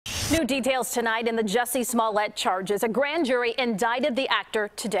New details tonight in the Jussie Smollett charges. A grand jury indicted the actor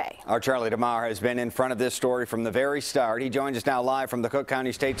today. Our Charlie DeMar has been in front of this story from the very start. He joins us now live from the Cook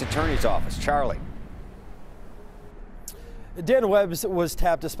County State's Attorney's Office. Charlie. Dan Webb was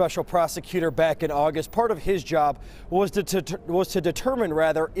tapped as special prosecutor back in August. Part of his job was to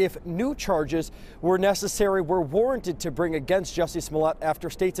determine if new charges were warranted to bring against Jussie Smollett after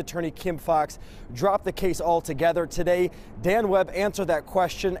State's Attorney Kim Foxx dropped the case altogether. Today, Dan Webb answered that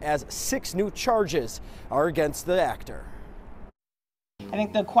question as 6 new charges are against the actor. I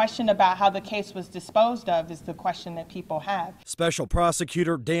think the question about how the case was disposed of is the question that people have. Special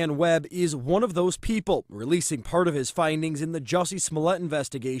Prosecutor Dan Webb is one of those people, releasing part of his findings in the Jussie Smollett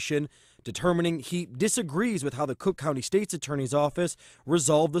investigation, determining he disagrees with how the Cook County State's Attorney's Office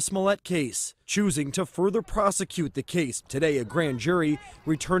resolved the Smollett case, choosing to further prosecute the case. Today, a grand jury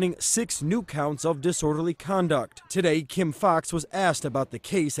returning 6 new counts of disorderly conduct. Today, Kim Foxx was asked about the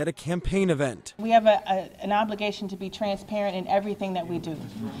case at a campaign event. We have an obligation to be transparent in everything that we do,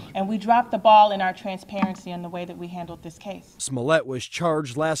 and we dropped the ball in our transparency in the way that we handled this case. Smollett was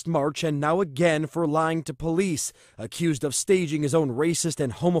charged last March and now again for lying to police, accused of staging his own racist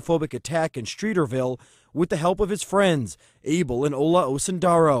and homophobic attack in Streeterville with the help of his friends, Abel and Ola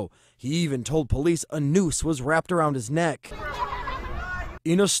Osundaro. He even told police a noose was wrapped around his neck.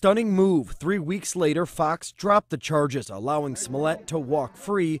 In a stunning move, 3 weeks later, Foxx dropped the charges, allowing Smollett to walk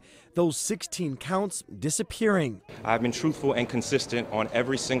free, those 16 counts disappearing. I've been truthful and consistent on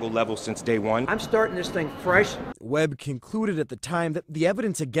every single level since day one. I'm starting this thing fresh. Webb concluded at the time that the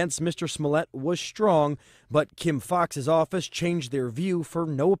evidence against Mr. Smollett was strong, but Kim Foxx's office changed their view for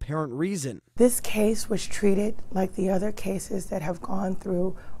no apparent reason. This case was treated like the other cases that have gone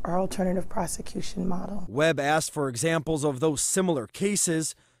through our alternative prosecution model. Webb asked for examples of those similar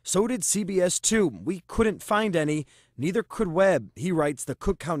cases. So did CBS 2. We couldn't find any. Neither could Webb. He writes the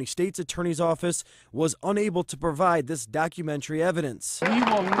Cook County State's Attorney's Office was unable to provide this documentary evidence. We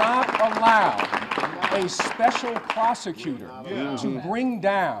will not allow a special prosecutor to bring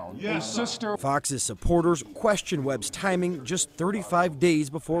down a sister. Fox's supporters question Webb's timing just 35 days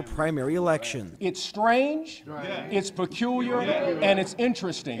before primary election. It's strange, it's peculiar, and it's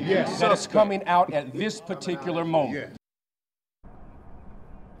interesting that it's coming out at this particular moment.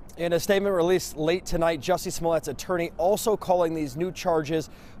 In a statement released late tonight, Jussie Smollett's attorney also calling these new charges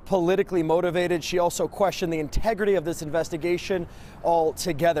politically motivated. She also questioned the integrity of this investigation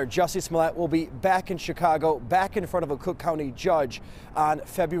altogether. Jussie Smollett will be back in Chicago, back in front of a Cook County judge on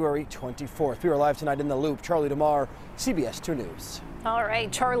February 24th. We are live tonight in The Loop. Charlie DeMar, CBS 2 News. All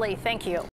right, Charlie, thank you.